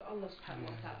الله سبحانه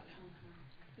وتعالى.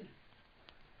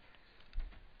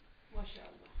 ما شاء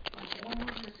الله.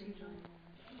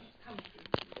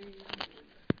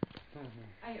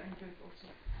 I enjoyed also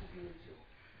to be with you.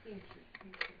 Thank you.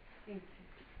 Thank you. Thank you.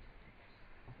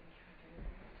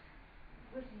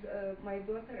 This is my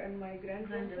daughter and my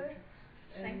granddaughter.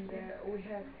 And we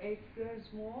have 8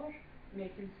 girls more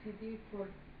making CD for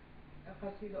a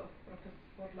qasida of Prophet,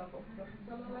 for love of Prophet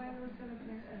sallallahu alaihi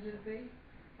wasallam.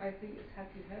 I think it's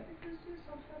happy habit to do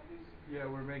some copies. Yeah,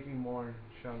 we're making more,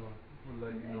 inshallah. We'll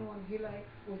let you know. Anyone he like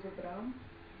with a drum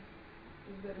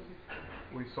is very beautiful.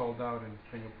 We sold out in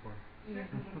Singapore. Yeah.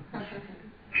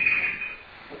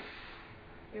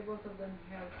 Yeah, both of them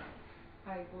have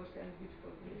high voice and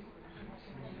beautiful voice.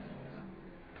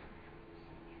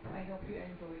 I hope you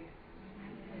enjoy it.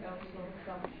 And also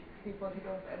some people who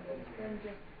don't understand,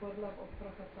 just for love of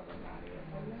Prophet sallallahu alaihi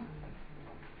wasallam.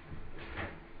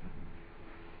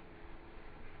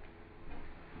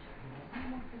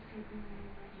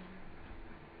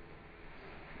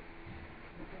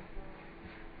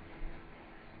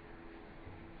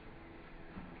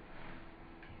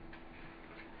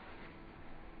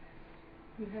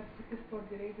 You have Dhikr for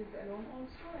the ladies alone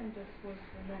also, and just for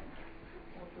the men.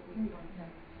 Or do we don't have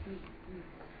mix?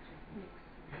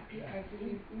 Yeah, I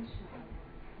believe inshallah.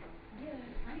 Yeah,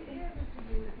 I able to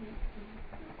do it.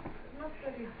 Not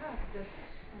very hard, just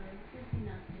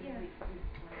yeah.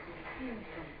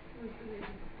 With the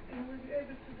ladies. And we'll be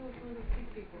able to do it with the big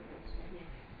people also. Yes.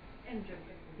 And just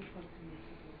we continue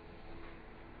to do it.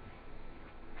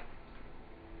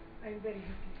 I'm very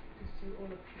happy to see all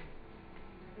of you.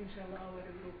 Inshallah, our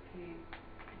group will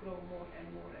grow more and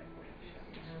more and more,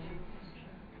 inshallah.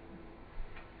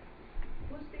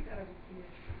 Who speak Arabic here?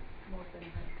 More than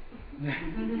her.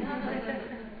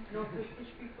 No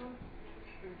Turkish people?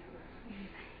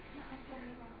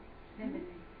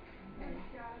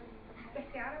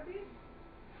 تحكي عربي؟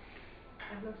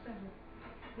 أهلا وسهلا.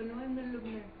 من وين من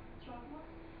لبنان؟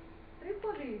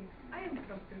 Tripoli. I am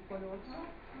from Tripoli also.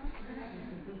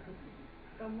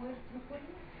 From where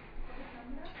Tripoli?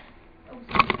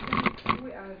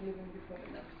 We are living before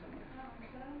in Absalom.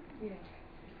 Yeah.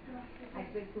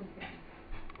 الزيتون كمان.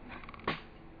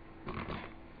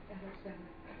 أهلا وسهلا.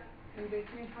 البيت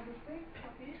مين حضرتك؟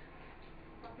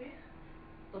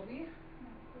 طبيخ؟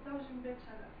 متزوج من بيت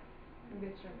شرف. من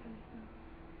بيت شرف.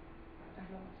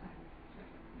 أهلا وسهلا.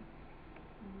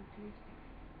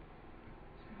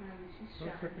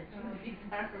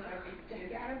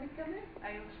 تحكي عربي كمان؟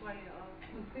 أيوة شوية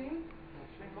ممكن؟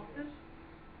 من مصر؟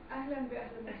 أهلا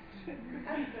بأهل مصر.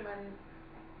 أنا كمان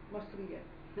مصرية.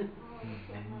 I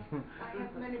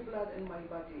have many blood in my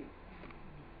body.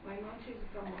 My mom, she's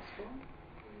from Moscow.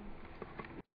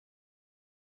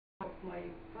 My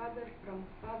father, from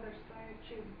father's side,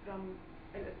 she's from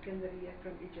Al-Iskandariya,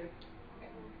 from Egypt.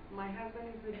 My husband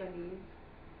is Lebanese.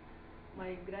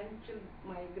 My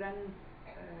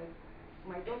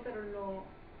my daughter-in-law,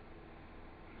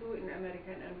 2 in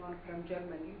American and 1 from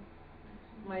Germany.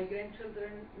 My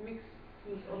grandchildren mixed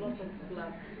with a lot of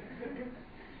blood.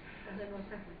 أهلا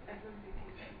وسهلا. أهلا بك.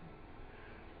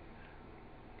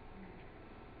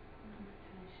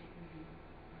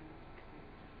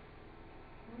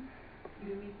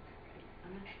 You meet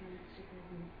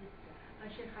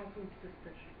Sheikh Hazoon's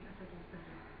sister. أهلا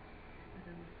وسهلا.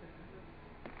 أهلا وسهلا.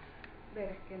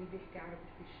 امبارح كان بيحكي عربي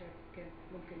في الشارع، كان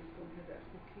ممكن يكون هذا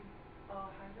أخوكي؟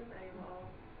 حازم أيوة.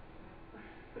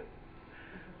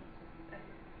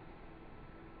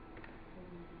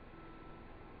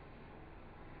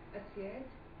 أسياد؟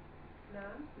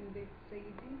 نعم. من بيت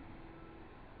سيدي؟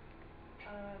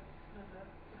 نظر.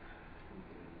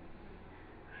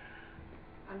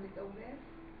 عندك أولاد؟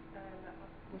 لا.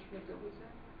 مش متجوزة؟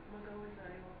 متجوزة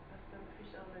أيوة، بس ما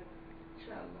فيش أولاد. إن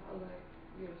شاء الله الله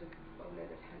يرزقك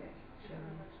بأولاد الحلال إن شاء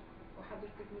الله.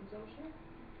 وحضرتك متزوجة؟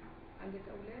 عندك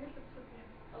أولاد؟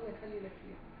 الله يخلي لك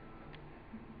إياهم.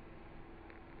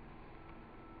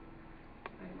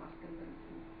 I'm asking them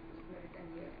to spirit and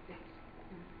hear things.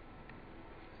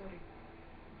 Sorry.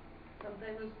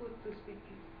 Sometimes it's good to speak.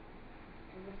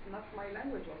 It's not my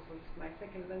language also. It's my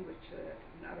second language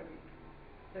in Arabic.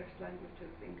 First language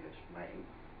is English. My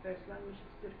first language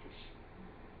is Turkish.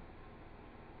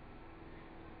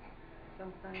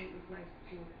 Sometimes it's nice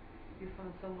to you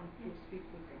find someone to speak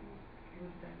with them.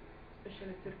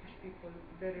 Especially Turkish people,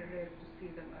 very rare to see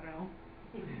them around.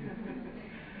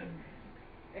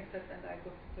 Except that I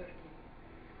go to Turkey.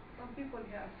 Some people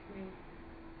here ask me,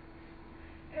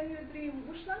 in your dream,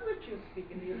 which language you speak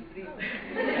in your dream?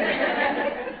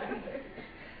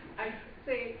 I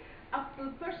say, up to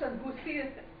the person who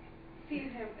sees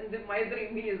him in my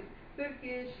dream, he is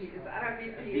Turkish, he is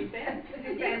Arabic, he is Depends.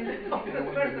 depends on the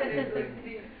person is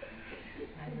listening.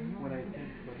 When I think,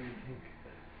 what do you think?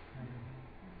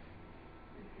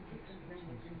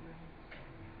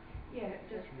 Yeah,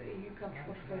 just you come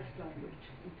for first language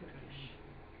in Turkish.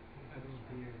 I don't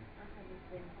hear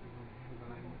the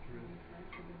language really straight.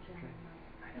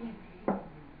 Yeah.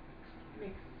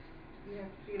 Mixed. We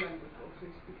have three languages also.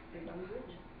 We speak three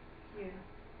language. Yeah.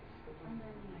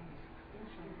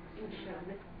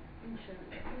 Inshallah.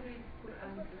 Inshallah. You read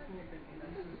Quran is more than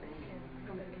enough.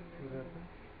 What happened?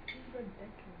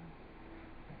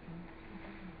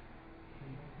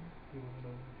 You want to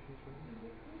know if she's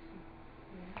ready?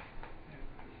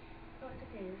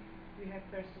 We have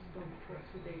persons going for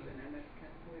today in America,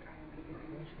 where I am living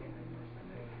in Michigan in North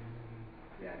America.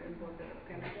 We are in border of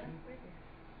Canada.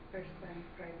 First time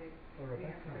Friday. Oh, We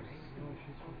have Rebecca? persons No,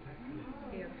 she's from Texas.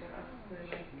 here for us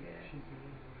like She's the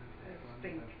one who has the son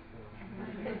spring. that's,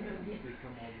 they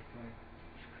come all the time.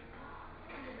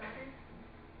 I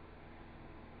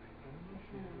don't know if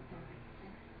she's with but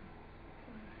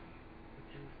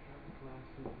there's travel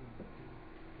classes and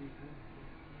weekends.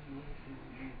 No, she's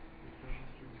in the travel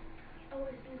stream. Oh,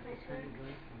 it's in What kind of Iceland?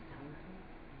 license?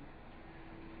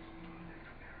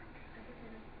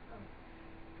 License? Oh.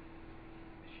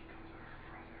 She goes to her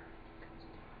brother.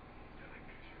 The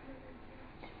electrician.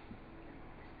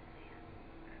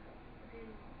 Okay.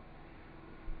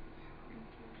 Thank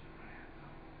you.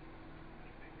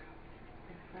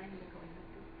 I'm finally going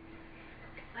happy.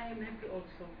 I am happy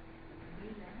also.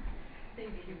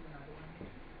 Thank you.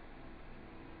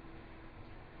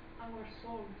 Our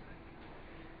soul,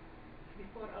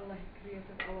 before Allah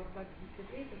created our body, He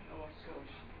created our soul.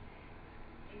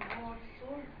 And our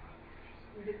soul,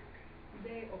 in the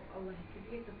day of Allah, He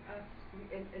created us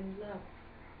in love.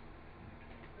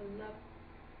 In love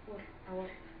for our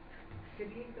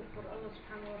Creator, for Allah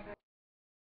subhanahu wa ta'ala,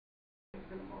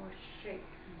 our shape.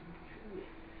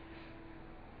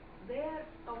 There,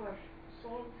 our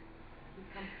soul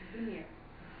becomes dunya.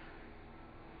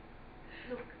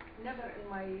 Look, never in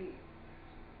my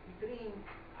dream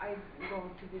I'm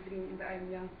going to be dreaming that I'm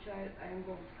a young child, I am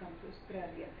going to come to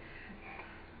Australia.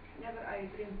 Never I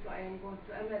dreamed I am going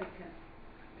to America.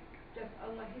 Just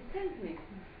Allah, He sent me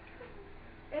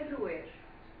everywhere.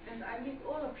 And I meet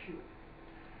all of you.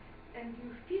 And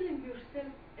you're feeling yourself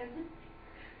as if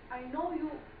I know you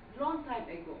long time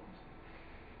ago.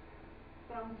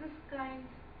 From this kind,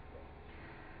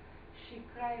 she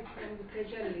cried from the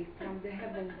tajalli, from the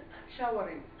heaven,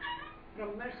 showering,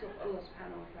 from mercy of Allah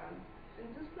subhanahu wa ta'ala. In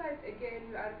this life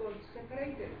again, we are going to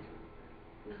separate it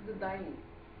with the dying.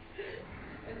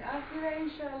 And after,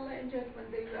 inshallah, in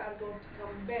judgment day, we are going to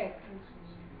come back.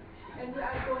 And we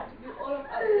are going to be all of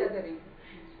us gathering.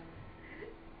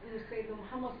 And we say to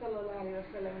Muhammad sallallahu alayhi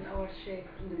wa sallam in our shaykh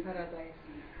in the paradise.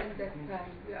 In that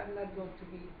time, we are not going to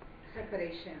be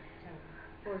separation.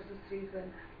 For this reason,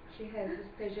 she has this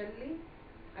tajalli.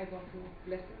 I want to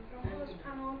blessing from Allah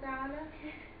subhanahu wa ta'ala.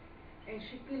 And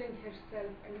she feeling herself,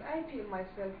 and I feel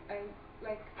myself,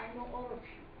 I know all of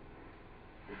you.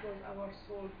 Because our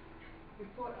soul,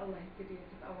 before Allah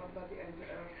created our body and the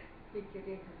earth, He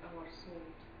created our soul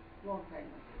long time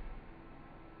ago.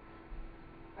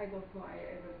 I don't know I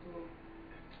ever do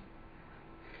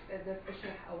that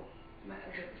أشرح أو ما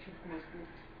أقدر أشرح مظبوط.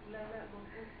 لا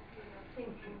مظبوط.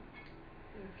 Thank you.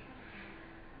 Thank you.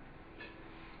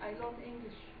 I learn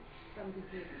English from the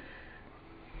beginning.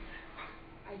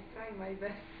 I try my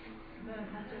best. Thank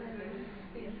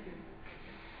you.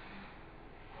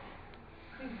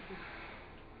 Thank you.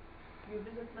 You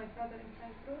visit my father in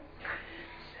Cyprus?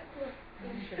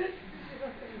 Inshallah.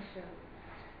 Inshallah.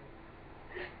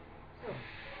 So,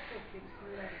 okay,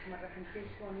 Bismillah ar-Rahman ar-Rahim.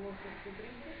 Take one water to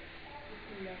drink it.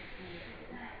 Bismillah ar-Rahman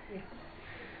ar-Rahim. Yeah.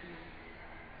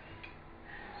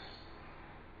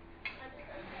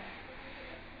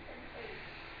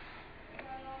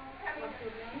 What's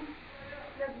your name?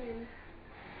 Nazmin.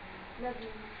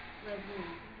 Nazmin. Nazmin.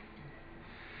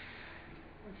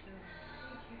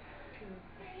 Inshallah.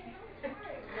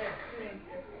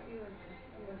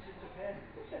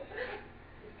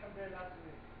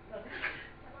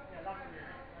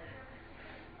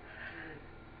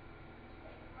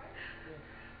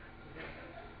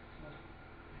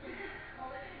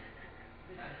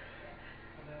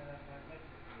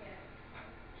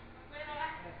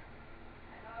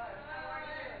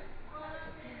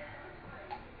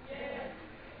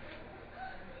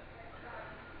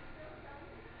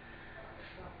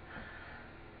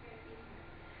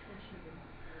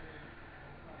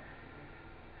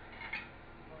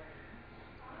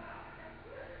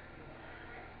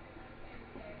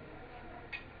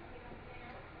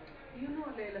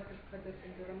 Qadr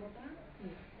in the Ramadan?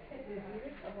 Yes. You hear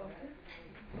it about it?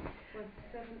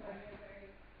 27th of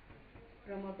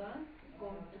Ramadan is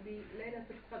going to be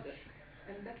Laylatul Qadr.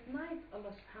 And that night,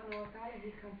 Allah subhanahu wa ta'ala,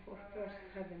 He come for first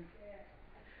heaven.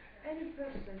 Any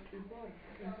person who born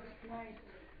in this night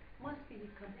must be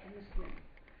become a Muslim.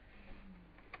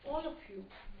 All of you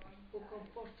who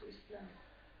convert to Islam,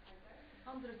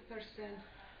 100%.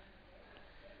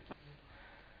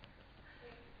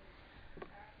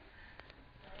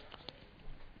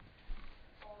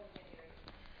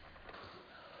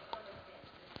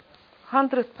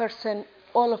 100%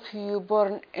 all of you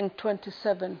born in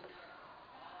 27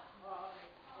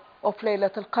 of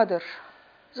Laylatul Qadr.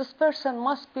 This person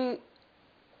must be,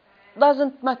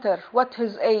 doesn't matter what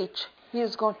his age, he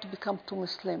is going to become to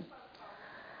Muslim.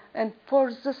 And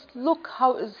for this, look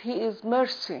how he is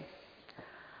mercy.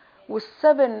 With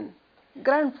 7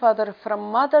 grandfather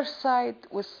from mother's side,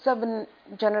 with 7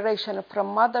 generation from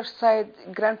mother's side,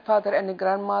 grandfather and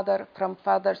grandmother from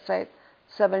father's side,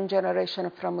 7 generation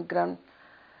from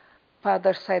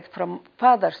grandfather's side, from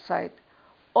father's side.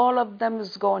 All of them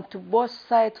is going to both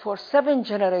sides for 7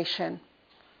 generation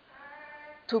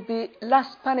to be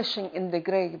less punishing in the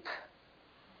grave.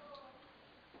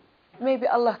 Maybe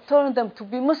Allah turned them to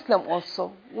be Muslim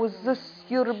also. With this,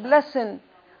 your blessing,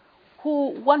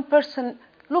 who one person,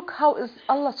 look how is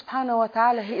Allah subhanahu wa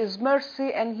ta'ala, He is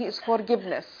mercy and He is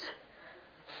forgiveness.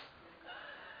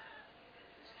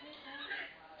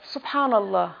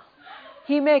 Subhanallah.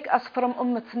 He make us from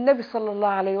Ummah Nabi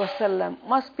sallallahu alayhi wa sallam.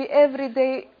 Must be every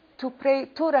day to pray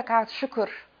 2 rak'at shukr.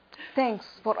 Thanks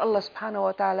for Allah subhanahu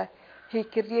wa ta'ala. He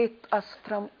create us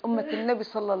from Ummah Nabi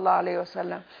sallallahu alayhi wa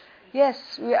sallam.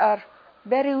 Yes, we are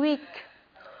very weak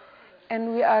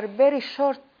and we are very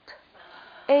short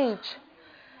age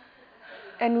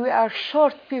and we are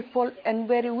short people and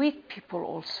very weak people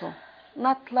also.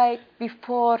 Not like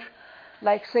before,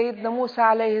 like Sayyidina Musa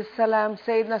alayhi salam,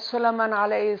 Sayyidina Sulaiman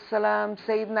alayhi salam,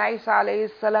 Sayyidina Isa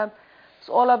alayhi salam.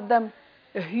 So all of them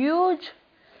a huge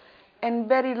and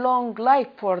very long life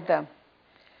for them.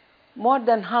 More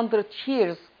than 100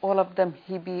 years, all of them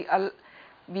he be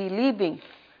living.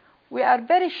 We are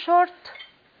very short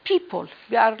people.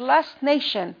 We are last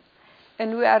nation,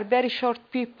 and we are very short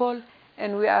people,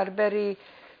 and we are very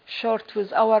short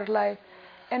with our life,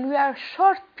 and we are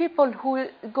short people who are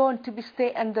going to be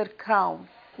stay underground,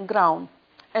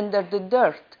 under the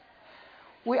dirt.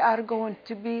 We are going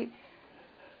to be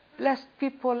less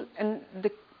people and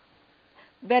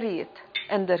buried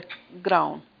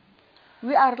underground.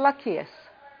 We are luckiest.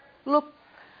 Look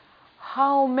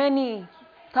how many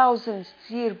thousands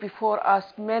years before us,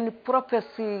 many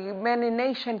prophecy, many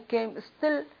nations came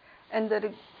still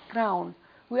underground.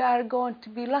 We are going to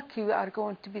be lucky. We are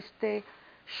going to be stay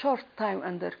short time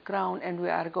underground, and we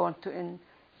are going to in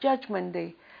Judgment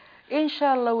Day.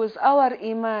 Inshallah, with our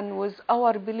iman, with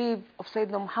our belief of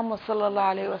Sayyidina Muhammad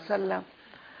sallallahu alayhi wa sallam,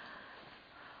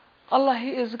 Allah,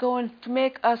 He is going to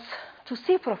make us to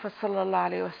see Prophet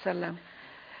sallallahu alayhi wa sallam.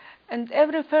 And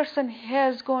every person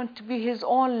has going to be his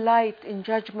own light in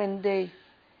Judgment Day,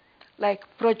 like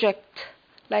project,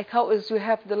 like how is we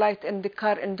have the light in the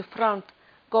car in the front,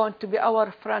 going to be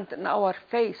our front and our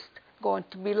face, going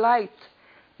to be light.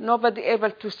 Nobody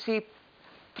able to see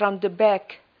from the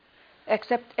back,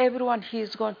 except everyone he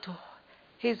is going to,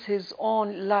 his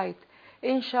own light.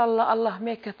 Inshallah, Allah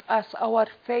make it us our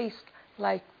face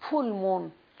like full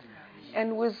moon,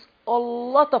 and with a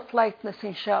lot of lightness,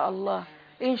 inshallah.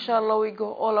 Inshallah, we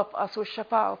go all of us with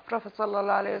Shafa of Prophet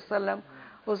sallallahu alaihi wasallam,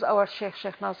 with our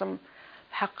Sheikh Nazim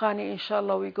Haqqani.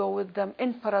 Inshallah, we go with them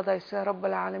in paradise, Ya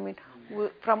Rabbil Alameen,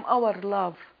 from our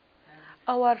love,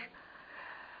 our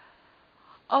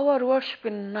worship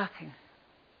in nothing,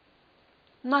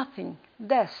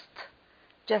 dust.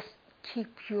 Just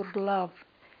keep your love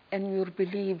and your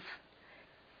belief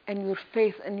and your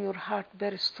faith and your heart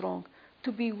very strong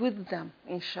to be with them,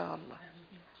 inshallah.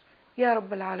 يا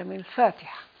رب العالمين.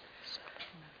 الفاتحة.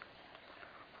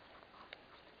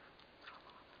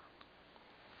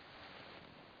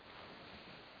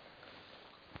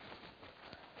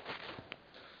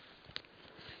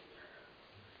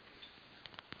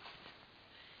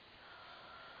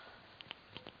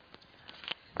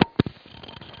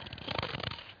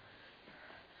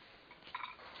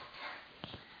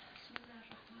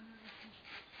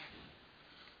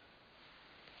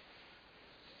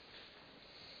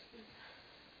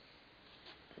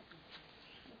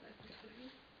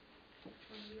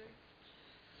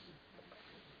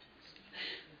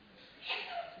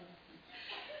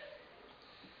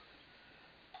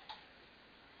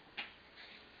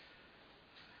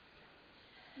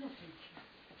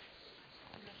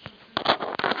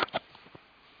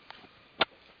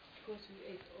 because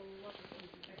we ate a lot of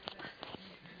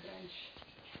branch.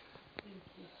 Thank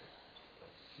you.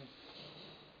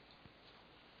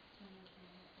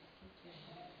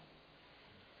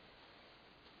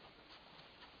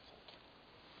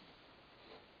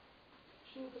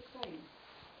 Show the time.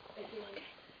 Again,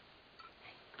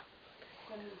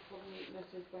 can you for me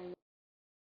message by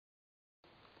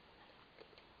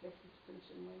let it finish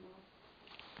in my mouth.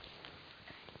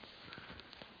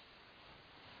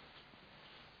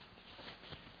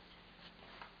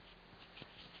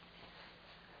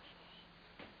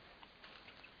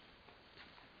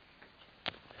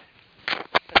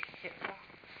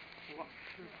 What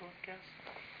through podcast?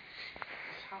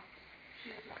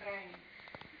 She's crying.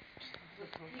 The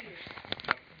tears.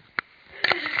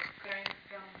 Crying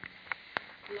from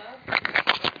love,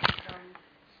 from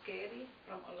scary,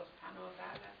 from Allah subhanahu wa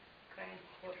ta'ala, crying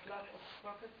for love of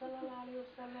Prophet sallallahu alayhi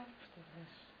wa sallam.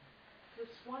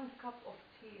 This one cup of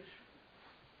tear,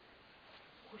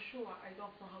 خشوع, I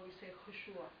don't know how we say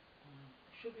خشوع.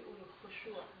 شو بيقولوا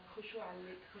خشوع؟ خشوع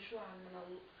من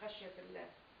خشية الله.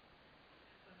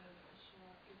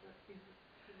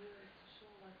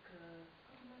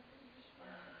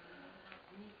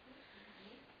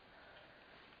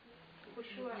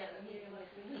 خشوع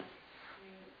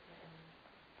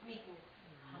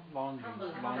Longing.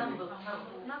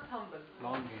 not humble.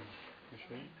 Longing.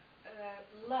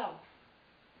 Love.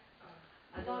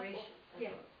 Adoration.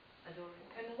 Yeah. Adoration.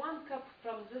 And one cup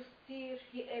from this tear,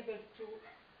 he able to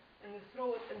and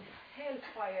throw it in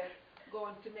hellfire,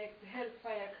 going to make the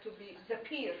hellfire to be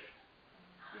disappear,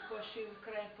 because she was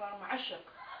crying from ashaq,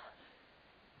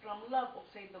 from love of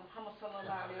Sayyidina Muhammad sallallahu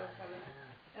alayhi wa sallam,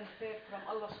 and faith from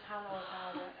Allah subhanahu wa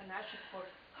ta'ala, and ashaq for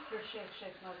her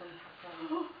Sheikh Nazim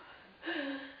al-Haqqani.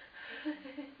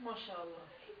 MashaAllah.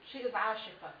 She is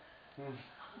ashiqa.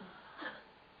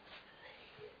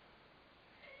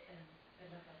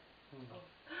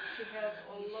 She has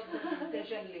a lot of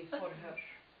tajalli for her.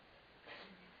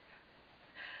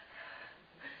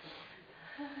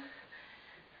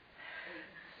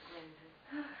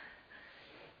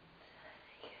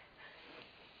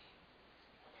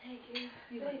 Thank you.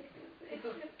 You like it?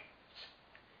 Good.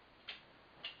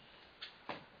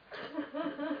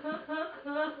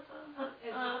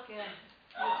 As you can.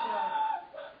 You try.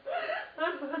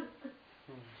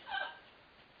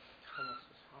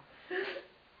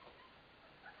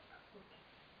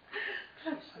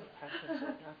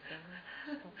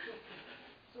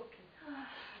 It's okay.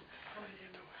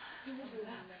 Alhamdulillah.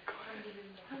 Alhamdulillah.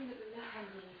 Alhamdulillah.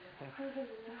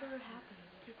 Alhamdulillah. We're happy.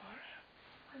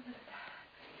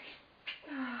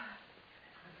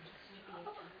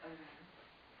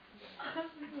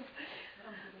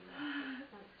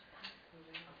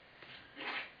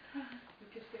 You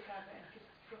kiss the Kaaba and kiss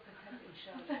the Prophet hand,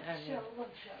 inshallah. Inshallah.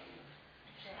 Inshallah.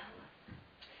 Inshallah.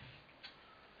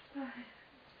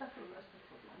 Astaghfirullah.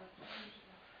 Astaghfirullah.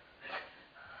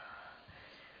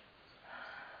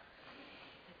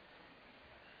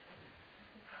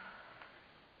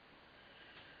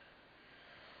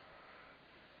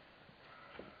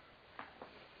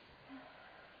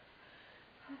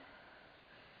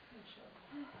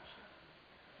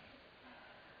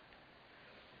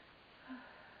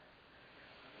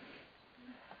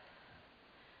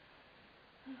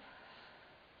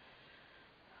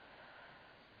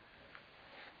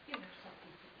 Give her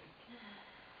something to drink.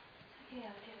 Yeah,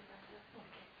 I'll get it back up.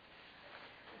 Okay.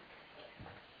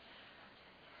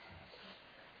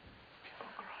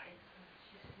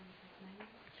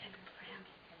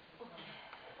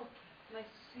 Okay.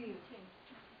 Nice to see you.